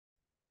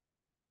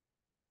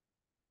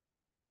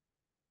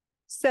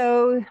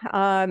So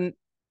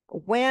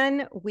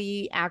when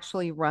we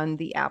actually run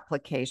the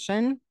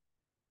application,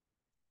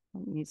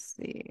 let me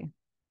see,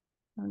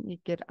 let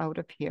me get out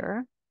of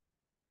here.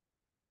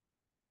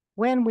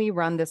 When we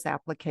run this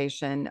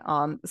application,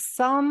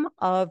 some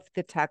of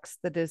the text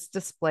that is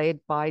displayed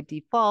by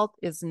default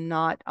is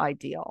not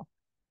ideal.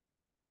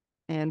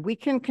 And we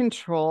can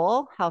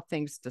control how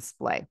things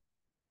display.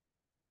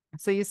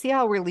 So you see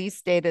how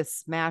release data is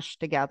smashed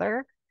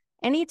together?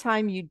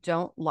 Anytime you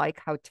don't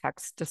like how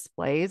text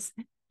displays,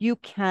 you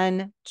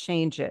can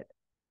change it.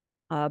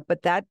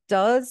 But that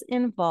does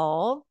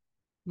involve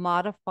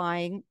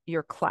modifying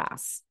your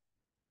class.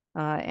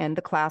 And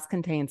the class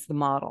contains the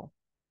model.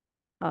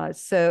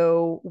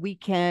 So we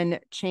can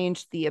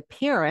change the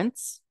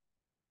appearance,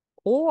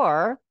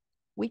 or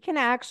we can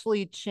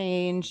actually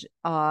change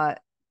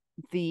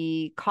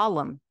the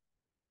column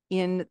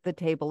in the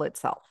table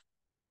itself.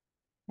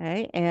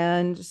 Okay,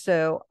 and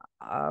so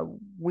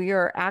we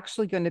are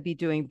actually going to be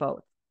doing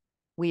both.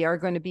 We are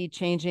going to be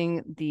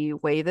changing the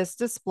way this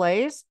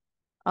displays,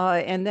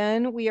 and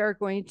then we are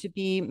going to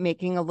be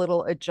making a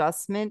little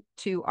adjustment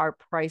to our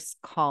price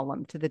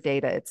column, to the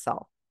data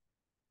itself.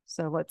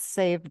 So let's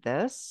save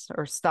this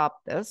or stop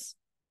this.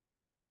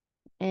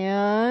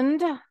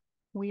 And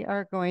we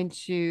are going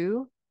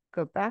to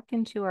go back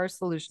into our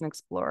Solution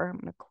Explorer.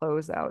 I'm going to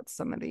close out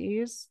some of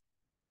these.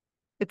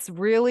 It's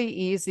really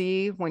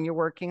easy when you're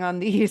working on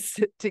these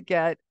to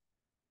get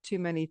too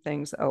many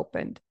things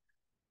opened.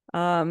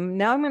 Now I'm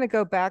going to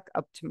go back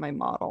up to my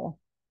model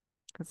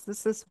because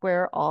this is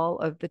where all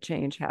of the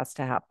change has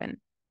to happen.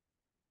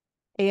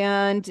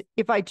 And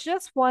if I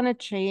just want to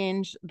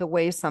change the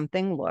way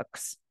something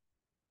looks,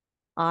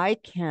 I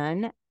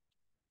can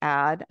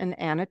add an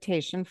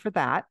annotation for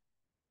that.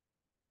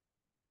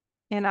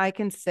 And I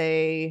can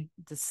say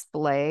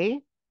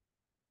display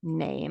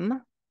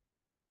name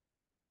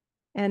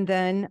and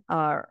then,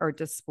 or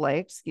display,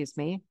 excuse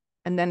me.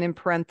 And then in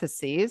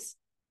parentheses,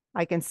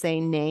 I can say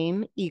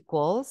name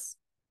equals,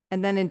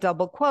 and then in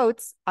double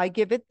quotes, I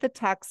give it the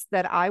text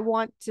that I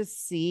want to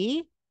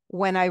see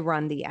when I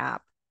run the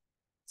app.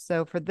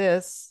 So for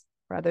this,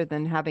 rather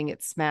than having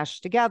it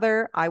smashed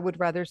together, I would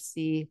rather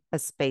see a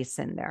space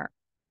in there.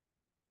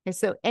 Okay,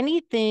 so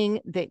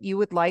anything that you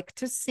would like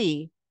to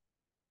see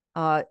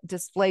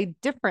displayed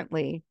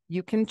differently,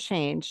 you can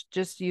change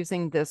just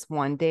using this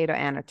one data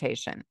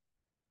annotation.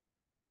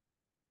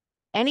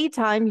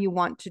 Anytime you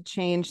want to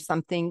change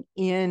something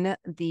in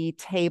the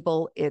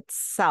table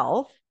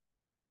itself,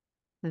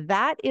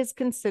 that is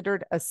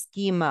considered a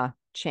schema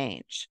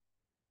change.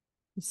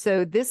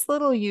 So this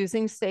little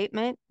using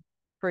statement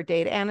for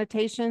data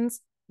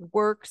annotations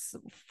works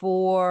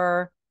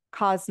for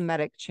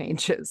cosmetic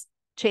changes,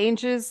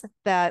 changes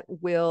that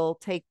will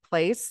take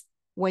place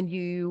when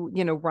you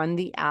run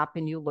the app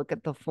and you look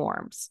at the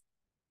forms.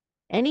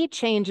 Any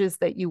changes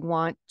that you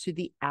want to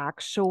the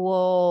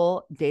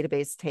actual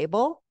database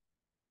table,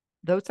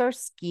 those are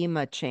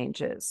schema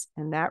changes,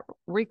 and that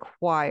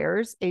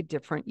requires a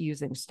different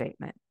using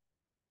statement.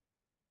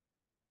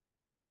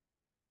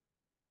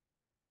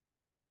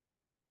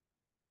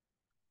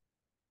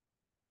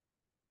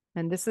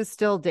 And this is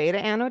still data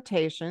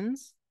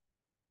annotations,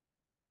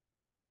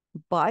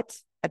 but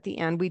at the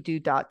end we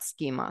do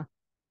 .schema.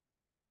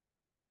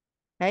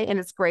 Okay, and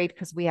it's great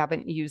because we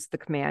haven't used the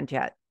command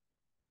yet.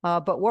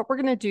 But what we're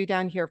going to do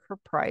down here for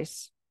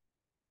price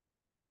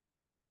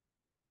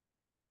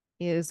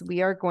is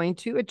we are going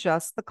to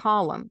adjust the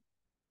column.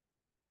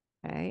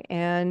 Okay,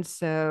 and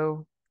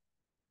so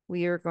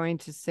we are going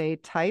to say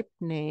type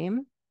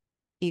name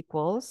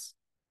equals,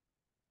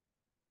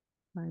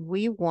 and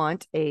we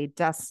want a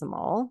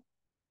decimal,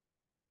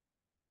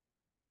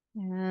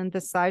 and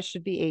the size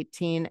should be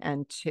 18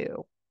 and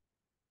 2.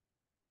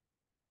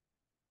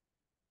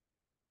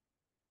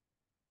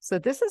 So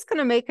this is going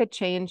to make a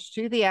change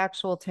to the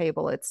actual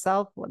table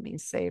itself. Let me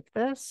save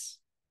this.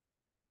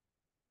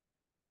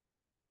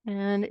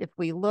 And if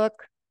we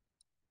look,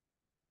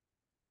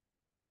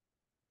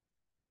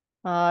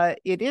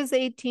 it is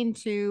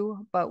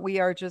 18.2, but we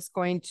are just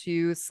going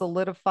to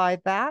solidify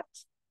that.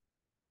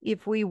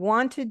 If we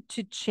wanted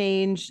to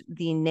change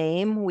the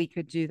name, we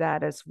could do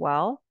that as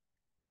well.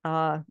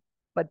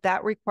 But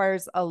that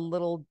requires a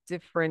little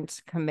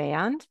different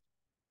command.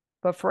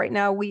 But for right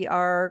now, we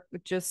are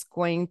just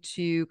going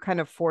to kind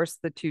of force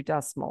the 2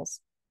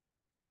 decimals.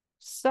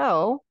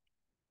 So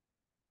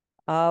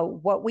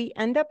what we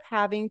end up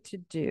having to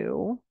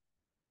do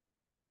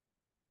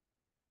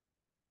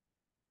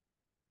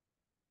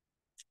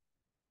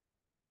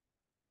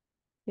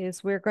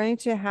is we're going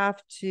to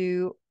have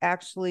to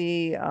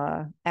actually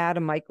add a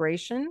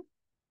migration.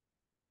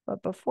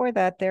 But before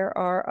that, there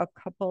are a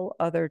couple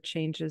other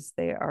changes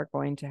they are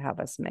going to have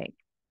us make.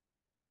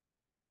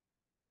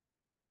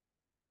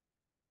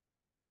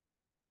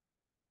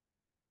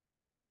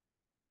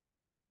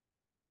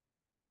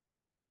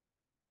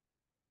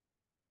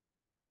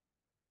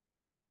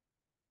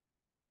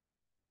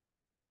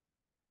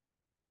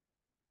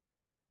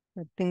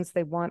 The things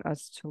they want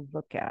us to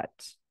look at.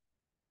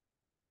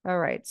 All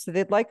right, so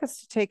they'd like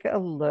us to take a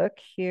look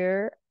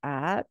here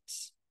at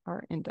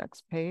our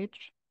index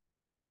page.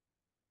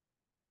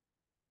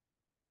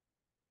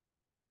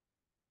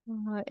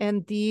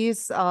 And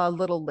these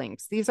little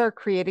links, these are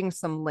creating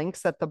some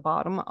links at the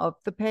bottom of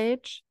the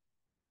page.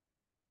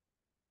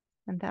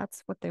 And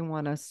that's what they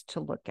want us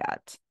to look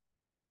at.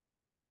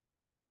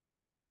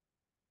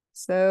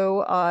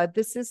 So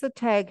this is a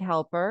tag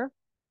helper.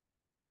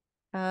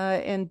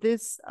 And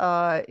this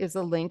is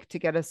a link to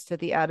get us to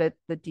the edit,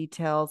 the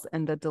details,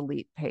 and the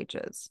delete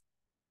pages.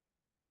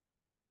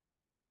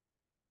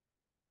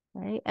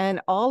 Right?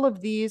 And all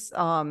of these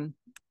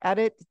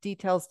edit,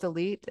 details,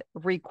 delete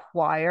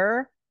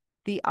require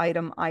the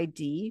item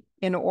ID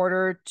in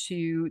order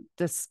to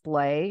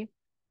display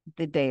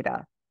the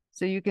data.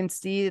 So you can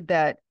see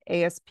that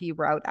ASP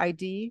route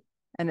ID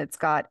and it's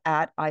got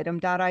at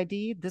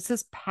item.id. This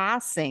is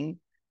passing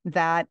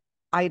that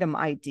item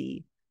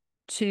ID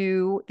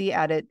to the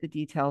edit, the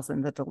details,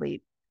 and the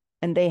delete.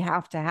 And they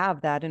have to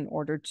have that in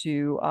order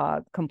to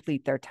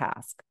complete their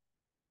task.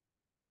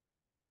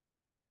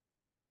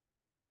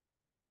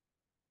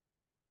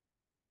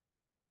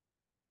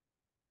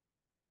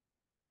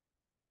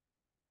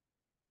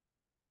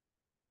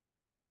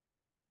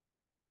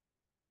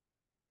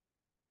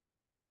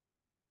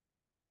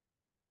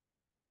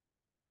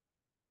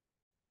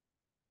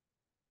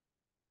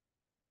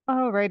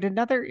 All right,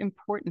 another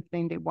important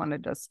thing they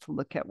wanted us to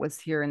look at was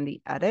here in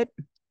the edit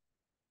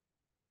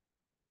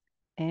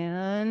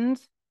and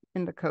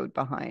in the code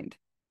behind.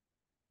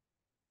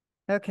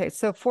 Okay,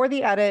 so for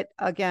the edit,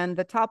 again,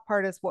 the top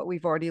part is what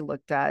we've already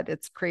looked at.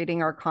 It's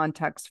creating our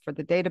context for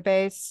the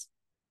database.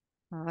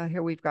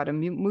 Here we've got a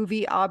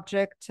movie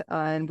object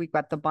and we've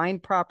got the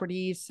bind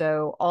property.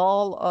 So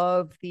all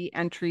of the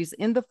entries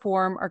in the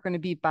form are going to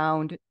be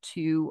bound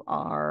to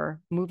our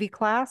movie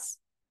class.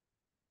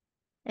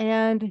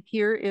 And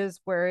here is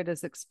where it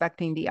is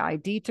expecting the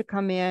ID to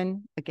come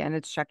in. Again,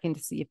 it's checking to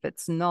see if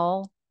it's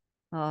null,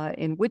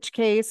 in which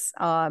case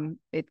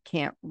it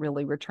can't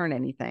really return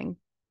anything.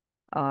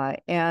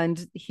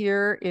 And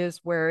here is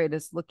where it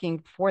is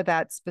looking for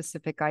that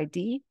specific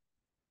ID.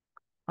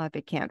 If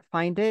it can't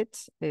find it,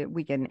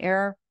 we get an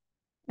error.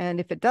 And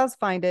if it does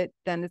find it,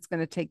 then it's going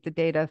to take the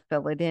data,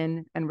 fill it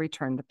in, and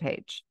return the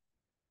page.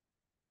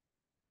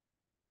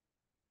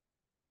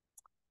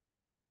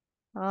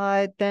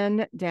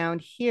 Then down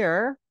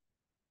here,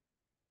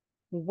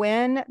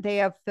 when they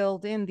have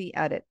filled in the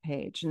edit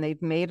page and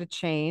they've made a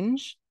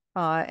change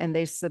and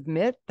they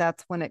submit,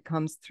 that's when it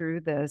comes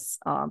through this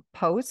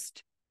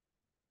post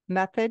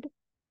method.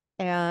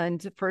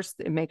 And first,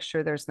 it makes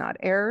sure there's not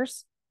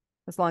errors.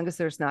 As long as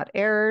there's not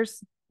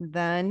errors,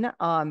 then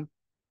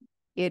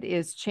it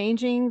is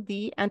changing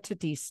the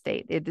entity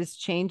state. It is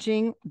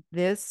changing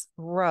this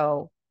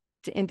row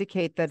to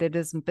indicate that it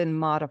has been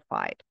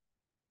modified.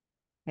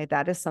 Okay,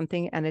 that is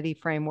something Entity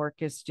Framework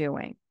is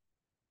doing.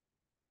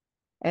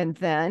 And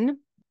then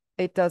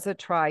it does a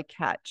try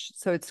catch.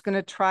 So it's going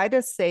to try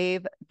to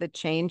save the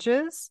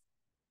changes.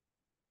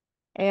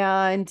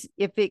 And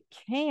if it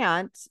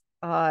can't,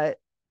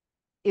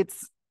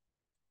 it's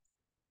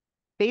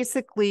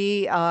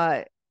basically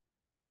going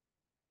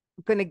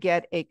to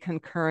get a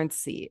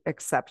concurrency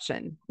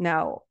exception.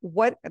 Now,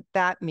 what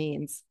that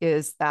means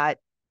is that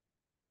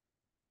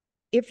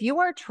if you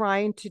are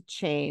trying to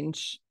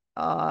change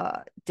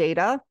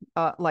data,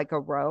 like a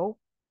row,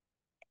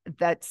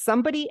 that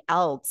somebody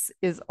else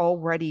is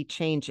already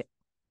changing,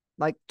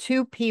 like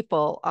two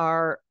people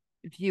are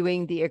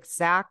viewing the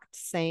exact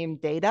same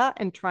data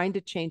and trying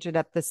to change it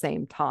at the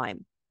same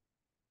time,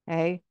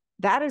 okay?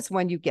 That is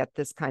when you get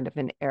this kind of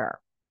an error.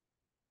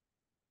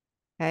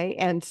 Okay,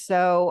 and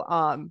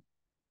so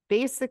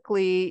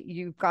basically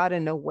you've got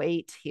an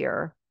await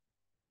here.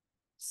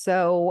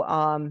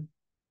 So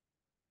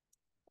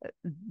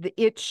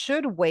it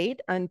should wait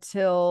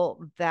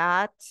until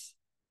that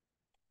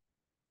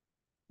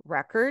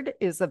record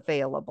is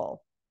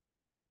available.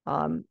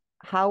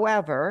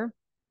 However,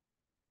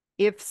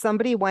 if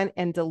somebody went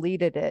and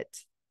deleted it,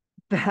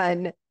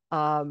 then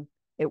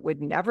it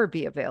would never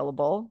be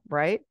available,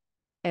 right?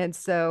 And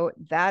so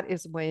that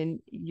is when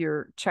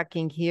you're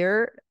checking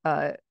here,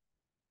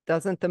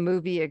 doesn't the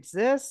movie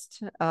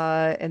exist?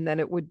 And then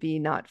it would be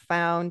not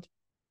found.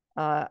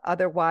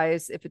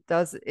 Otherwise, if it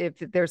does, if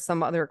there's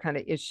some other kind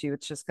of issue,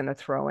 it's just going to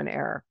throw an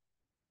error.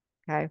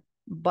 Okay.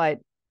 But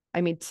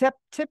I mean,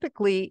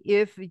 typically,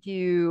 if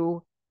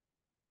you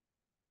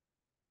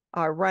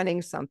are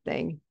running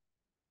something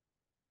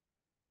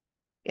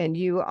and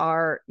you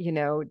are,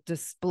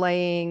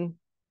 displaying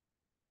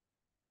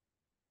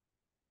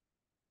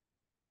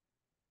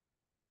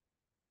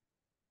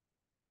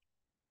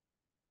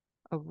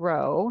a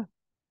row.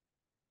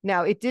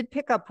 Now, it did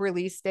pick up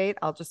release date.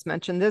 I'll just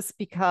mention this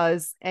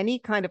because any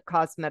kind of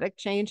cosmetic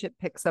change, it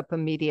picks up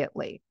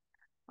immediately.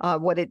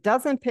 What it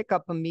doesn't pick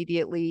up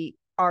immediately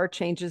are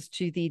changes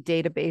to the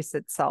database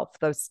itself.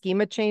 Those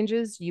schema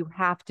changes, you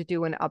have to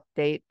do an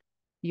update.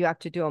 You have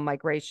to do a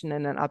migration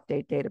and an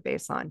update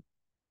database on.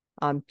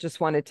 Just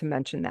wanted to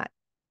mention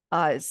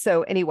that.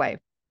 So anyway,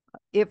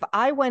 if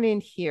I went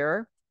in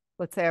here,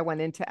 let's say I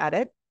went into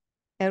edit,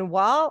 and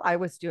while I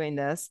was doing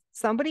this,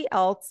 somebody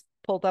else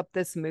pulled up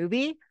this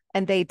movie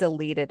and they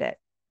deleted it.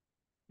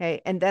 Okay.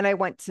 And then I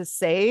went to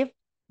save.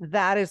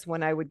 That is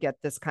when I would get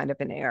this kind of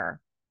an error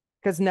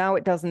because now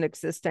it doesn't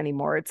exist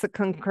anymore. It's a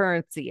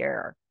concurrency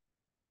error.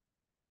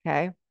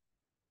 Okay.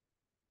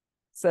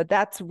 So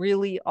that's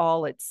really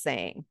all it's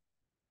saying.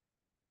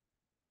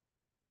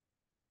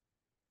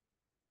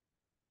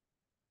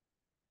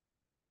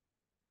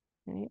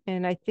 Okay.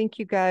 And I think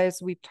you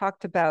guys, we've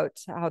talked about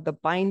how the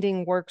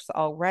binding works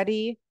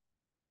already.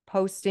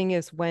 Posting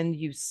is when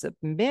you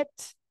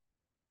submit.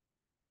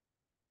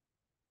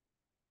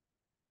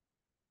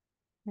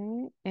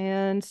 Okay.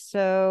 And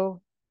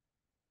so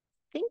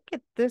I think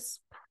at this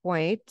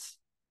point,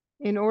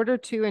 in order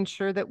to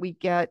ensure that we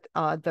get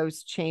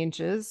those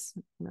changes,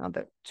 now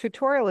the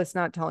tutorial is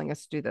not telling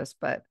us to do this,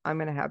 but I'm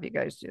going to have you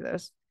guys do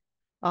this.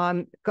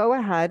 Go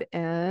ahead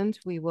and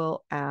we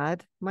will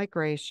add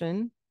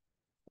migration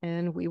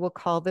and we will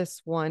call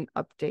this one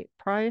update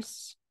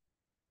price.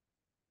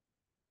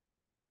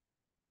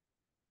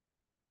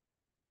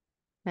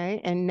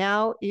 Okay, and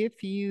now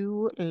if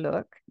you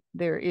look,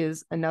 there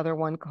is another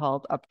one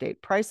called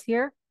update price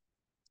here.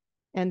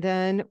 And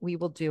then we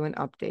will do an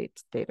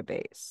update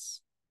database.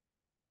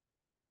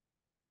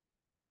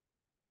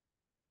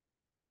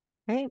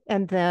 Okay,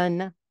 and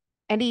then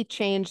any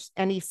change,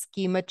 any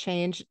schema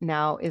change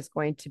now is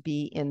going to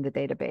be in the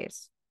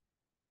database.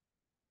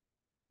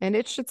 And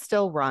it should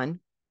still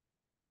run.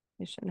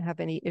 You shouldn't have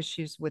any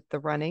issues with the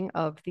running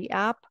of the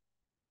app.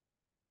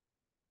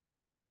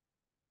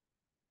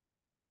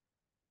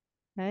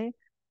 Okay,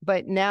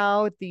 but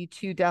now the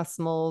 2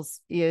 decimals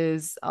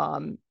is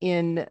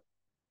in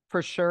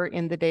for sure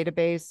in the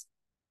database.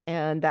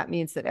 And that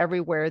means that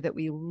everywhere that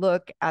we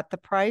look at the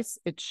price,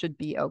 it should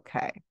be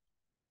okay.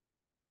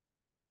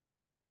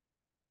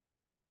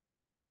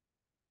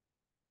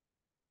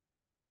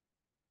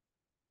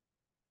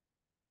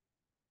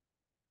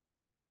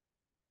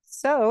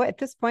 So at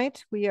this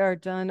point, we are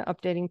done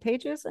updating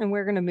pages and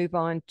we're going to move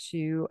on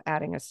to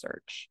adding a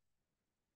search.